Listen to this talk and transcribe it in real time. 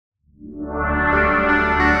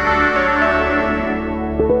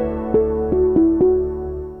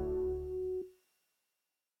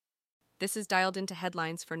This is dialed into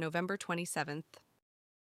headlines for November 27th.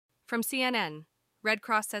 From CNN, Red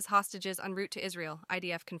Cross says hostages en route to Israel,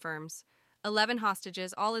 IDF confirms. 11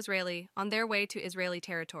 hostages, all Israeli, on their way to Israeli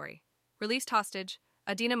territory. Released hostage,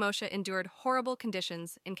 Adina Moshe endured horrible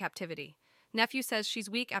conditions in captivity. Nephew says she's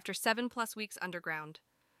weak after 7+ weeks underground.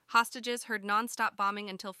 Hostages heard non-stop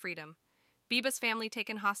bombing until freedom. Biba's family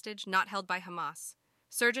taken hostage, not held by Hamas.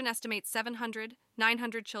 Surgeon estimates 700,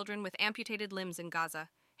 900 children with amputated limbs in Gaza.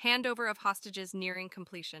 Handover of hostages nearing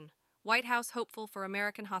completion. White House hopeful for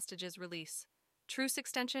American hostages release. Truce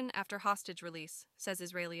extension after hostage release, says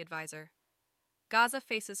Israeli advisor. Gaza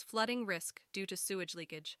faces flooding risk due to sewage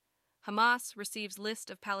leakage. Hamas receives list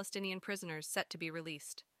of Palestinian prisoners set to be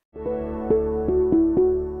released.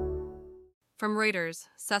 From Reuters,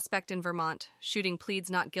 suspect in Vermont, shooting pleads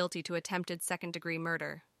not guilty to attempted second-degree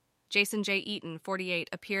murder. Jason J. Eaton, 48,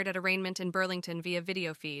 appeared at arraignment in Burlington via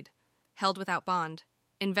video feed. Held without bond.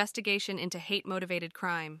 Investigation into hate-motivated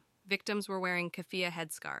crime. Victims were wearing keffiyeh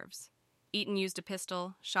headscarves. Eaton used a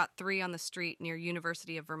pistol, shot 3 on the street near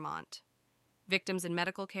University of Vermont. Victims in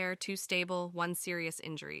medical care, 2 stable, 1 serious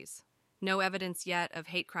injuries. No evidence yet of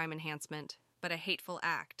hate crime enhancement, but a hateful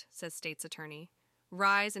act, says state's attorney.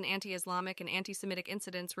 Rise in anti-Islamic and anti-Semitic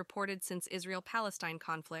incidents reported since Israel-Palestine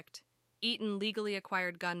conflict. Eaton legally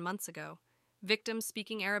acquired gun months ago. Victims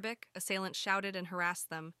speaking Arabic, assailants shouted and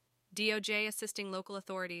harassed them. DOJ assisting local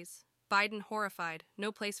authorities. Biden horrified, no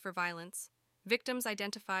place for violence. Victims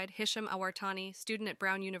identified Hisham Awartani, student at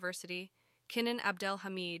Brown University, Kinan Abdel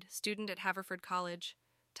Hamid, student at Haverford College,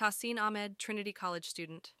 Tahsin Ahmed, Trinity College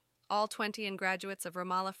student. All 20 and graduates of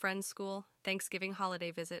Ramallah Friends School, Thanksgiving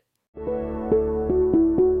holiday visit.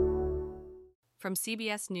 From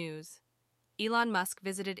CBS News, Elon Musk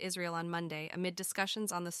visited Israel on Monday amid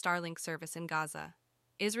discussions on the Starlink service in Gaza.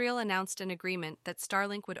 Israel announced an agreement that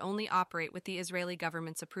Starlink would only operate with the Israeli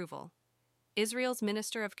government's approval. Israel's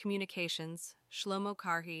Minister of Communications, Shlomo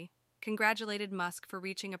Karhi, congratulated Musk for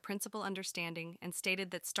reaching a principal understanding and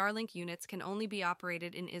stated that Starlink units can only be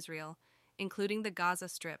operated in Israel, including the Gaza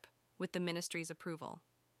Strip, with the ministry's approval.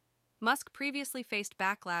 Musk previously faced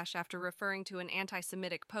backlash after referring to an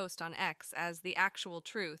anti-Semitic post on X as the actual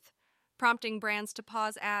truth, prompting brands to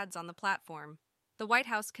pause ads on the platform. The White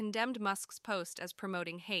House condemned Musk's post as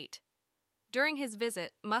promoting hate. During his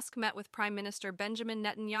visit, Musk met with Prime Minister Benjamin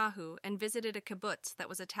Netanyahu and visited a kibbutz that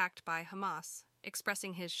was attacked by Hamas,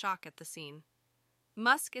 expressing his shock at the scene.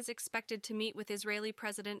 Musk is expected to meet with Israeli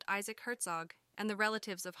President Isaac Herzog and the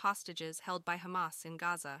relatives of hostages held by Hamas in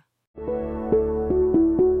Gaza.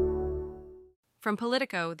 From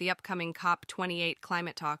Politico, the upcoming COP28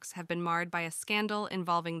 climate talks have been marred by a scandal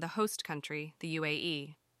involving the host country, the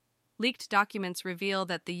UAE. Leaked documents reveal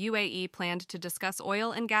that the UAE planned to discuss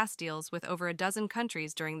oil and gas deals with over a dozen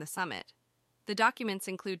countries during the summit. The documents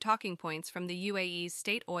include talking points from the UAE's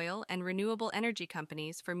state oil and renewable energy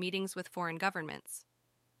companies for meetings with foreign governments.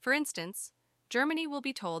 For instance, Germany will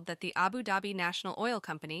be told that the Abu Dhabi National Oil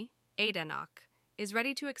Company, ADNOC, is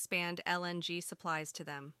ready to expand LNG supplies to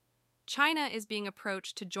them. China is being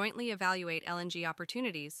approached to jointly evaluate LNG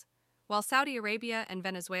opportunities, while Saudi Arabia and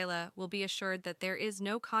Venezuela will be assured that there is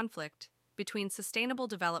no conflict between sustainable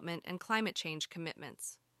development and climate change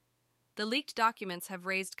commitments. The leaked documents have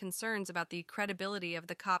raised concerns about the credibility of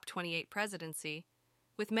the COP28 presidency,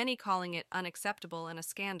 with many calling it unacceptable and a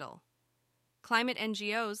scandal. Climate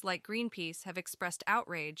NGOs like Greenpeace have expressed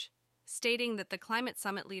outrage, stating that the climate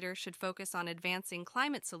summit leader should focus on advancing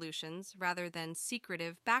climate solutions rather than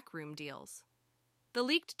secretive backroom deals. The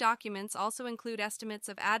leaked documents also include estimates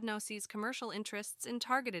of ADNOC's commercial interests in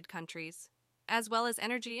targeted countries, as well as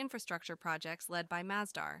energy infrastructure projects led by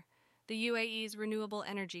Masdar, the UAE's renewable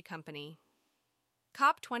energy company.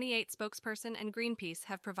 COP28 spokesperson and Greenpeace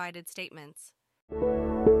have provided statements.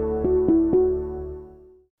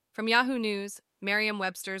 From Yahoo News,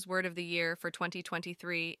 Merriam-Webster's word of the year for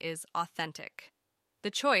 2023 is authentic. The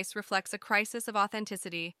choice reflects a crisis of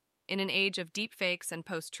authenticity in an age of deepfakes and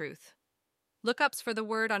post-truth. Lookups for the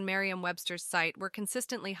word on Merriam-Webster's site were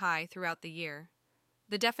consistently high throughout the year.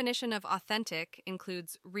 The definition of authentic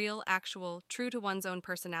includes real, actual, true to one's own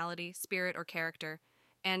personality, spirit, or character,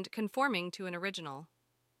 and conforming to an original.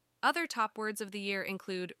 Other top words of the year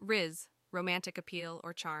include riz, romantic appeal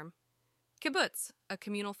or charm; kibbutz, a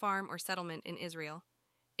communal farm or settlement in Israel;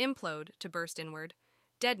 implode, to burst inward;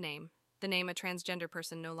 dead name, the name a transgender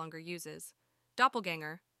person no longer uses;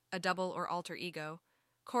 doppelganger, a double or alter ego;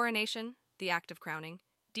 coronation, the act of crowning;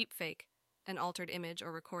 deepfake, an altered image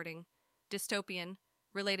or recording; dystopian,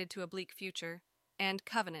 related to a bleak future; and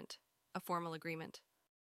covenant, a formal agreement.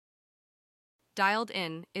 Dialed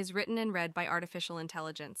In is written and read by artificial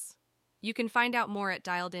intelligence. You can find out more at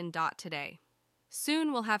dialedin.today.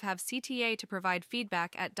 Soon we'll have CTA to provide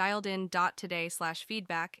feedback at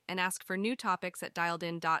dialedin.today/feedback and ask for new topics at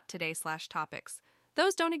dialedin.today/topics.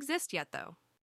 Those don't exist yet, though.